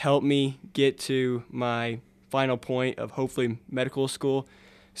best help me get to my final point of hopefully medical school.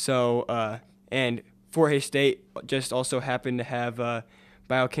 So and Fort Hays State just also happened to have a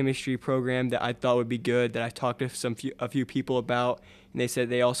biochemistry program that I thought would be good, that I talked to a few people about, and they said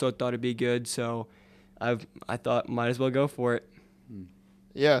they also thought it'd be good. So I thought might as well go for it.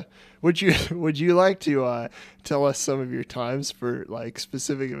 Yeah. Would you like to tell us some of your times for like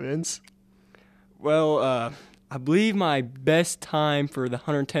specific events? Well, I believe my best time for the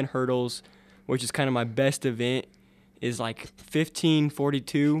 110 hurdles, which is kind of my best event, is like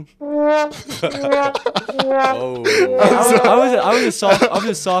 1542. Oh, I was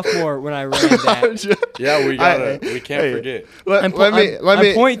a sophomore when I ran that. yeah, we can't forget. I'm Let me.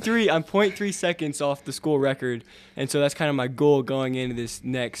 0.3 seconds off the school record, and so that's kind of my goal going into this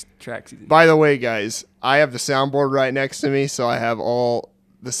next track season. By the way, guys, I have the soundboard right next to me, so I have all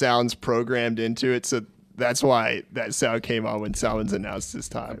the sounds programmed into it. So that's why that sound came on when Salmons announced his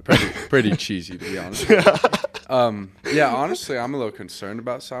time. Pretty cheesy, to be honest. Yeah, honestly, I'm a little concerned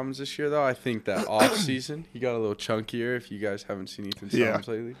about Salmons this year, though. I think that off season he got a little chunkier. If you guys haven't seen Ethan Salmons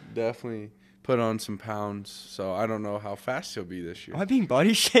lately, definitely put on some pounds. So I don't know how fast he'll be this year. Am I being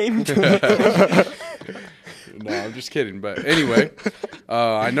body shamed? No, I'm just kidding. But anyway,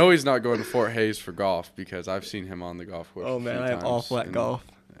 I know he's not going to Fort Hayes for golf because I've seen him on the golf course. Oh man, I have awful at golf.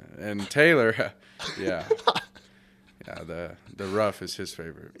 And Taylor, yeah, the rough is his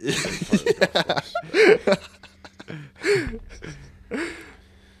favorite part of the golf course.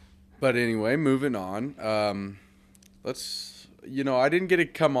 But anyway, moving on. I didn't get to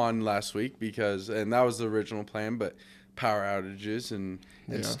come on last week and that was the original plan, but power outages and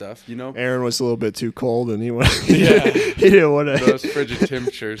stuff, Aaron was a little bit too cold, and he Yeah. he didn't want to. Those frigid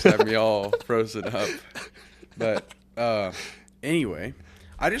temperatures had me all frozen up. But anyway,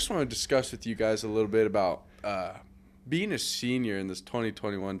 I just want to discuss with you guys a little bit about being a senior in this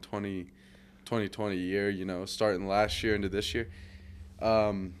 2021-2020 year, starting last year into this year.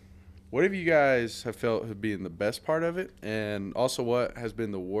 What have you guys have felt have been the best part of it? And also what has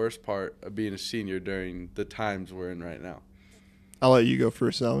been the worst part of being a senior during the times we're in right now? I'll let you go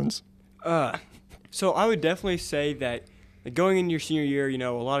first, Salmons. So I would definitely say that going into your senior year,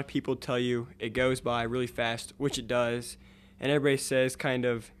 a lot of people tell you it goes by really fast, which it does. And everybody says kind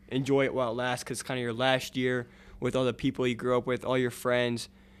of enjoy it while it lasts because it's kind of your last year with all the people you grew up with, all your friends.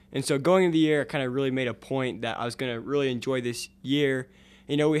 And so going into the year, I kind of really made a point that I was going to really enjoy this year.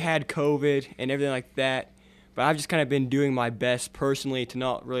 We had COVID and everything like that, but I've just kind of been doing my best personally to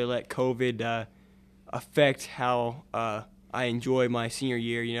not really let COVID affect how I enjoy my senior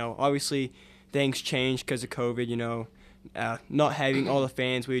year. Obviously things changed because of COVID, not having all the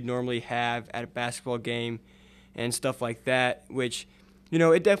fans we'd normally have at a basketball game and stuff like that, which,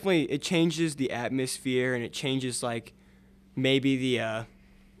 it definitely changes the atmosphere and it changes like maybe the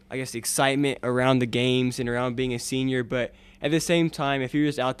excitement around the games and around being a senior. But at the same time, if you're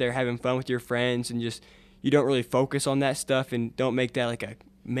just out there having fun with your friends and just you don't really focus on that stuff and don't make that like a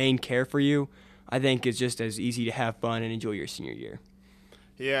main care for you, I think it's just as easy to have fun and enjoy your senior year.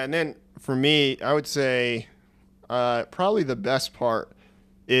 Yeah, and then for me, I would say probably the best part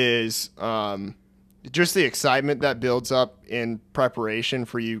is just the excitement that builds up in preparation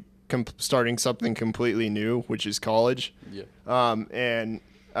for you starting something completely new, which is college. Yeah.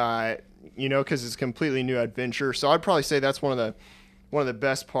 Because it's a completely new adventure. So I'd probably say that's one of the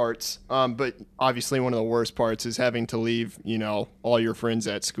best parts. But obviously one of the worst parts is having to leave, all your friends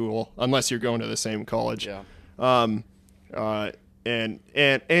at school, unless you're going to the same college. Yeah. And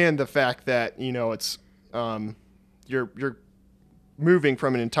the fact that, it's you're moving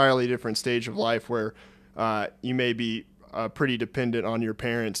from an entirely different stage of life where you may be pretty dependent on your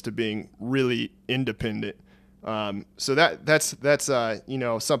parents to being really independent. So that's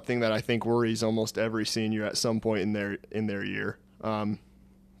something that I think worries almost every senior at some point in their year.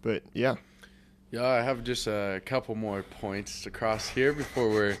 But yeah. Yeah, I have just a couple more points to cross here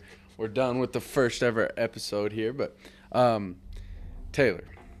before we're done with the first ever episode here. But Taylor,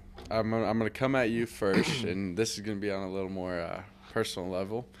 I'm gonna come at you first, and this is gonna be on a little more personal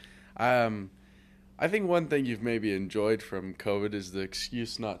level. I think one thing you've maybe enjoyed from COVID is the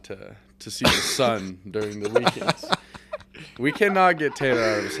excuse not to see the sun during the weekends. We cannot get Taylor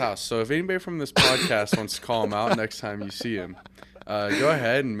out of his house. So if anybody from this podcast wants to call him out next time you see him, go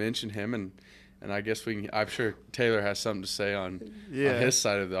ahead and mention him. And I guess I'm sure Taylor has something to say on his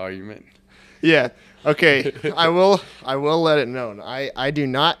side of the argument. Yeah. Okay. I will let it known. I do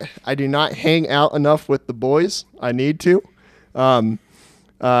not hang out enough with the boys. I need to.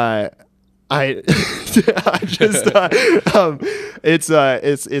 I just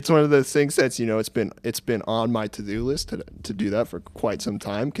it's one of those things that's it's been on my to-do list to do that for quite some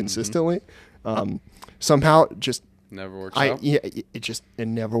time consistently. Somehow just never works out. Yeah, it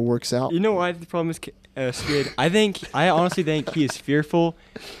never works out. You know why the problem is, Skid? I honestly think he is fearful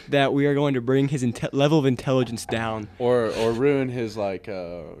that we are going to bring his level of intelligence down, or ruin his like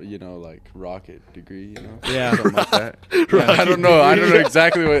rocket degree, Yeah, something like that. I don't know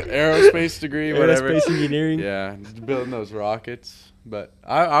exactly what aerospace degree, whatever. Aerospace engineering. Yeah, building those rockets. But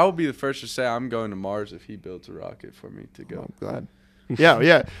I will be the first to say I'm going to Mars if he builds a rocket for me to go. I'm glad.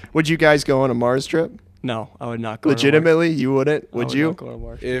 Yeah. Would you guys go on a Mars trip? No, I would not go. to Mars. Legitimately, you wouldn't? I Would you? not go to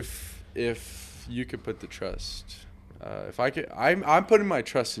Mars. If you could put the trust, if I could, I'm putting my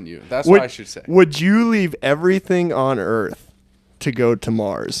trust in you. That's Would- what I should say. Would you leave everything on Earth to go to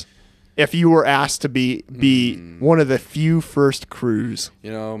Mars if you were asked to be one of the few first crews?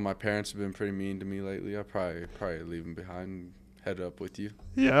 You know, my parents have been pretty mean to me lately. I probably leave them behind and head up with you.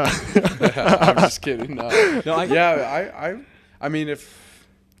 Yeah. I'm just kidding. No, No, I mean, if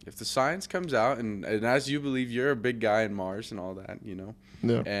the science comes out and as you believe you're a big guy in Mars and all that, you know,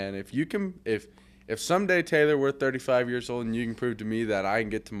 No. and if you can, if someday Taylor, we're 35 years old and you can prove to me that I can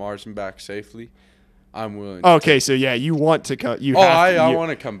get to Mars and back safely, I'm willing. Okay, so yeah, you want to come. You Oh, have to, I you- want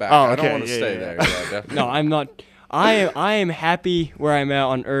to come back. Oh, I okay, don't want to yeah, stay yeah, there. yeah. Yeah, definitely. No, I'm not. I am happy where I'm at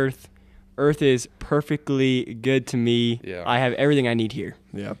on Earth. Earth is perfectly good to me. Yeah. I have everything I need here.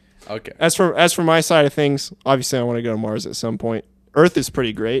 Yeah. Okay. As for my side of things, obviously I want to go to Mars at some point. Earth is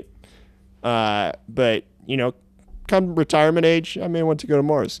pretty great, but you know, come retirement age, I may want to go to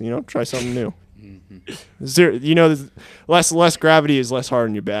Mars. You know, try something new. Zero, you know, less gravity is less hard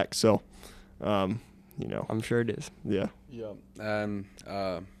on your back. So, you know, I'm sure it is. yeah. Yeah. And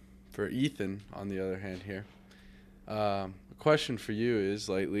for Ethan, on the other hand, here, a question for you is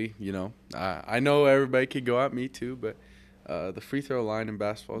lately, you know, I know everybody could go at me too, but the free throw line in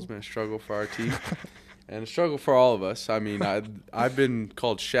basketball has been a struggle for our team and a struggle for all of us. I mean, I've been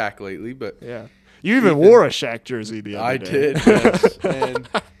called Shaq lately, but Yeah. You even Ethan- wore a Shaq jersey the other I day. did. Yes. And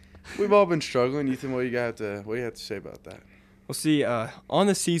we've all been struggling. Ethan, what do you have to say about that? Well, see, on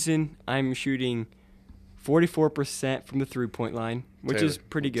the season, I'm shooting 44% from the three-point line, which Taylor, is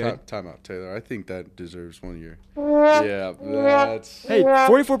pretty good. Time out, Taylor. I think that deserves one of your. Yeah, that's. Hey,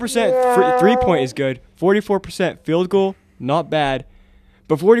 44% three-point is good. 44% field goal, not bad.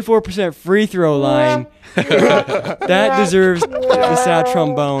 But 44% free throw line, that deserves the sad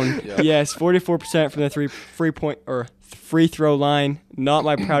trombone. Yeah. Yes, 44% from the free throw line, not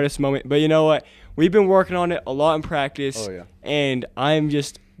my proudest moment. But you know what? We've been working on it a lot in practice, Oh, yeah. and I'm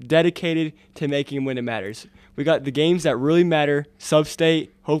just dedicated to making them when it matters. We got the games that really matter,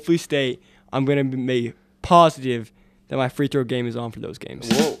 sub-state, hopefully state. I'm going to be positive that my free throw game is on for those games.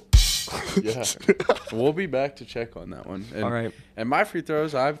 Whoa. Yeah. We'll be back to check on that one. And, All right. And my free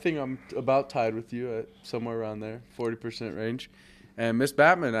throws, I think I'm about tied with you at somewhere around there, 40% range. And Miss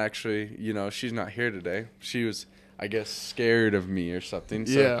Batman, actually, you know, she's not here today. She was, I guess, scared of me or something.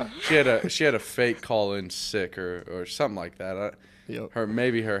 So Yeah. She had a fake call in sick or something like that. Yep.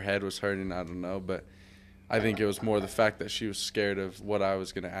 Maybe her head was hurting. I don't know, but I think it was more the fact that she was scared of what I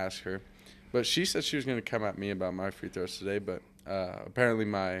was going to ask her. But she said she was going to come at me about my free throws today. But apparently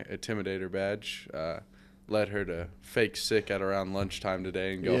my Intimidator badge led her to fake sick at around lunchtime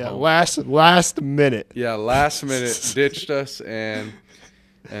today and go Yeah. home. Last minute. Yeah, last minute ditched us, and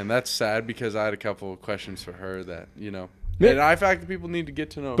that's sad because I had a couple of questions for her that, you know. And I feel like people need to get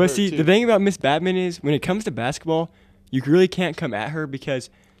to know her, But see, too. the thing about Miss Batman is when it comes to basketball, you really can't come at her because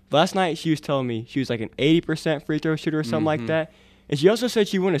last night she was telling me she was like an 80% free throw shooter or something like that. And she also said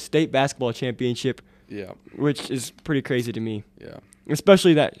she won a state basketball championship, Yeah, which is pretty crazy to me. yeah.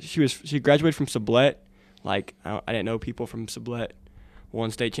 Especially that she graduated from Sublette. Like, I didn't know people from Sublette won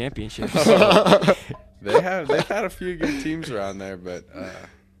state championships. They've had a few good teams around there, but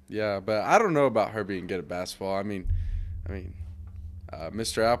yeah, but I don't know about her being good at basketball. I mean,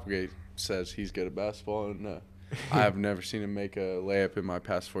 Mr. Applegate says he's good at basketball, and I have never seen him make a layup in my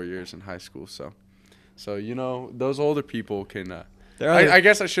past 4 years in high school. So you know, those older people can. I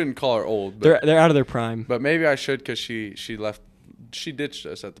guess I shouldn't call her old, but they're out of their prime. but maybe I should because she ditched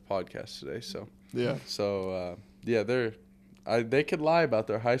us at the podcast today. So Yeah. they could lie about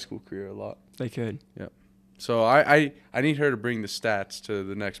their high school career a lot. They could. So I need her to bring the stats to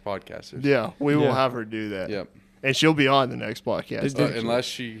the next podcast. Yeah. We will Yeah. have her do that. Yep. And she'll be on the next podcast. Unless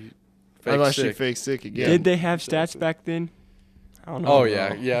she She fakes sick again. Did they have stats back then? I don't know. Oh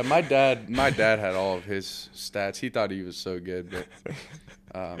yeah. My dad had all of his stats. He thought he was so good, but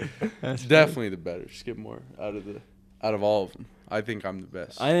That's definitely the better. Skidmore out of all of them. I think I'm the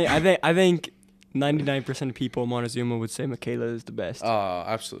best. I think 99% of people in Montezuma would say Michaela is the best.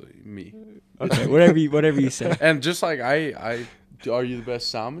 Absolutely me. Okay, whatever you say. And just like I are you the best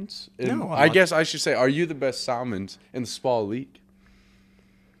Salmons? No, I'm I not. guess I should say, are you the best Salmons in the Spall League?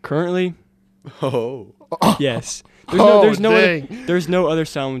 Currently, Oh. yes. Oh, There's dang. no other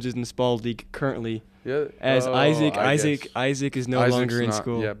Salmons in the Spall League currently. Yeah. As I guess. Isaac is no Isaac's longer in not-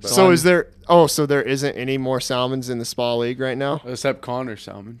 school. yeah, but- So I'm- is there? So there isn't any more Salmons in the Spa League right now. Except Connor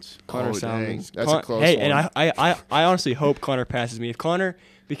Salmons. Connor Oh, dang. Salmons. That's a close Hey, one. and I honestly hope Connor passes me. If Connor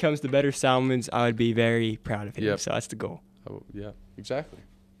becomes the better Salmons, I would be very proud of him. Yep. So that's the goal. Oh, yeah, exactly.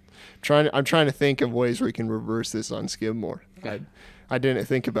 I'm trying to think of ways we can reverse this on Skidmore. I didn't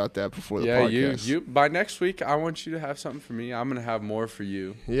think about that before the podcast. you by next week, I want you to have something for me. I'm gonna have more for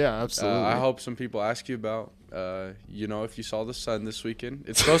you. Yeah, absolutely. I hope some people ask you about, if you saw the sun this weekend.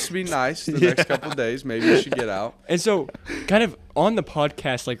 It's supposed to be nice the next couple of days. Maybe you should get out. And so, kind of on the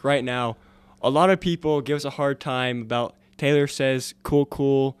podcast, like right now, a lot of people give us a hard time about Taylor says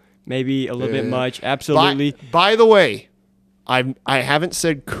cool, maybe a little bit much. Absolutely. By the way, I haven't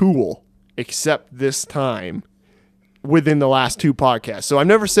said cool except this time within the last 2 podcasts. So I've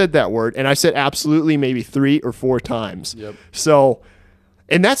never said that word, and I said absolutely maybe 3 or 4 times. Yep. So,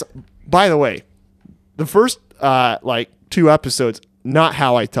 and that's, by the way, the first 2 episodes, not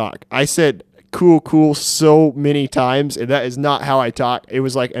how I talk. I said cool so many times, and that is not how I talk. It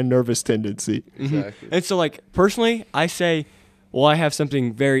was like a nervous tendency. Exactly. And so, like, personally, I say, well, I have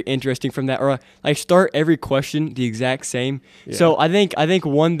something very interesting from that. Or I start every question the exact same. Yeah. So I think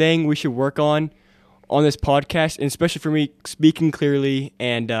one thing we should work on this podcast, and especially for me, speaking clearly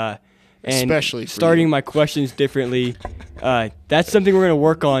and Especially for starting you. my questions differently. That's something we're going to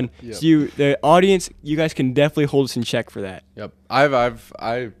work on. Yep. So the audience, you guys can definitely hold us in check for that. Yep.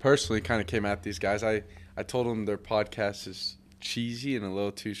 I personally kind of came at these guys. I told them their podcast is cheesy and a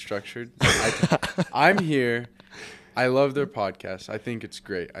little too structured. I'm here. I love their podcast. I think it's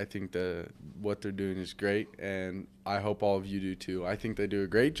great. I think what they're doing is great, and I hope all of you do too. I think they do a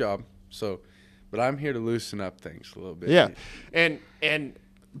great job. But I'm here to loosen up things a little bit. Yeah. And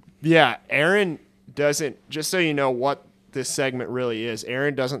yeah, Aaron doesn't, just so you know what this segment really is,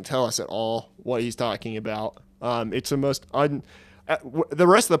 Aaron doesn't tell us at all what he's talking about. It's the most the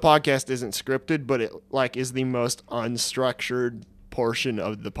rest of the podcast isn't scripted, but it is the most unstructured portion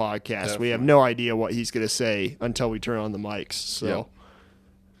of the podcast. Definitely. We have no idea what he's going to say until we turn on the mics. So Yep.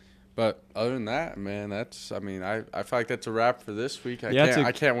 But other than that, man, I feel like that's a wrap for this week.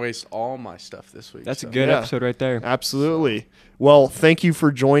 I can't waste all my stuff this week. That's so. a good episode right there. Absolutely. Well, thank you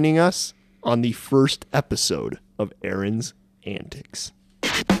for joining us on the first episode of Aaron's Antics.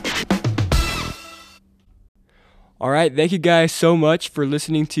 All right, thank you guys so much for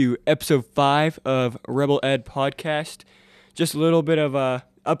listening to episode 5 of Rebel Ed Podcast. Just a little bit of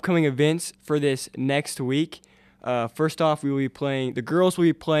upcoming events for this next week. First off, the girls will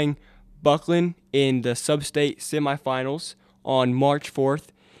be playing Buckland in the sub-state semifinals on March 4th.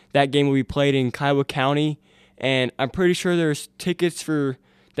 That game will be played in Kiowa County, and I'm pretty sure there's tickets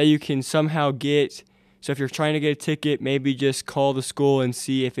that you can somehow get. So if you're trying to get a ticket, maybe just call the school and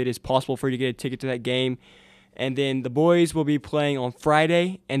see if it is possible for you to get a ticket to that game. And then the boys will be playing on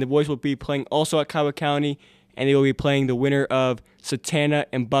Friday, and the boys will be playing also at Kiowa County, and they will be playing the winner of Satana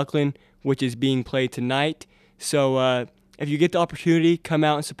and Buckland, which is being played tonight. So if you get the opportunity, come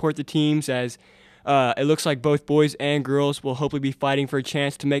out and support the teams, as it looks like both boys and girls will hopefully be fighting for a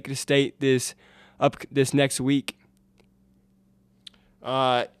chance to make it to state this next week.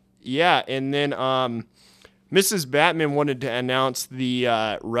 Yeah, and then Mrs. Batman wanted to announce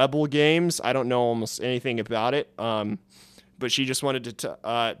the Rebel games. I don't know almost anything about it, but she just wanted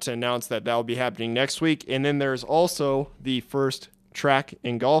to announce that will be happening next week. And then there's also the first track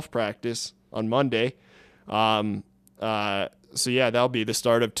and golf practice on Monday. So yeah, that'll be the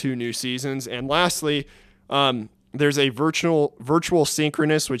start of 2 new seasons. And lastly, there's a virtual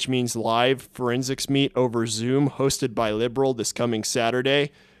synchronous, which means live forensics meet over Zoom, hosted by Liberal this coming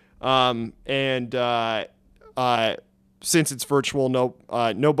Saturday. Since it's virtual,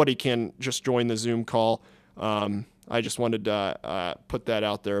 nobody can just join the Zoom call. I just wanted to put that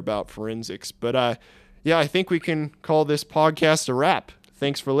out there about forensics. But yeah, I think we can call this podcast a wrap.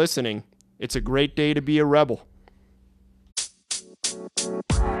 Thanks for listening. It's a great day to be a rebel.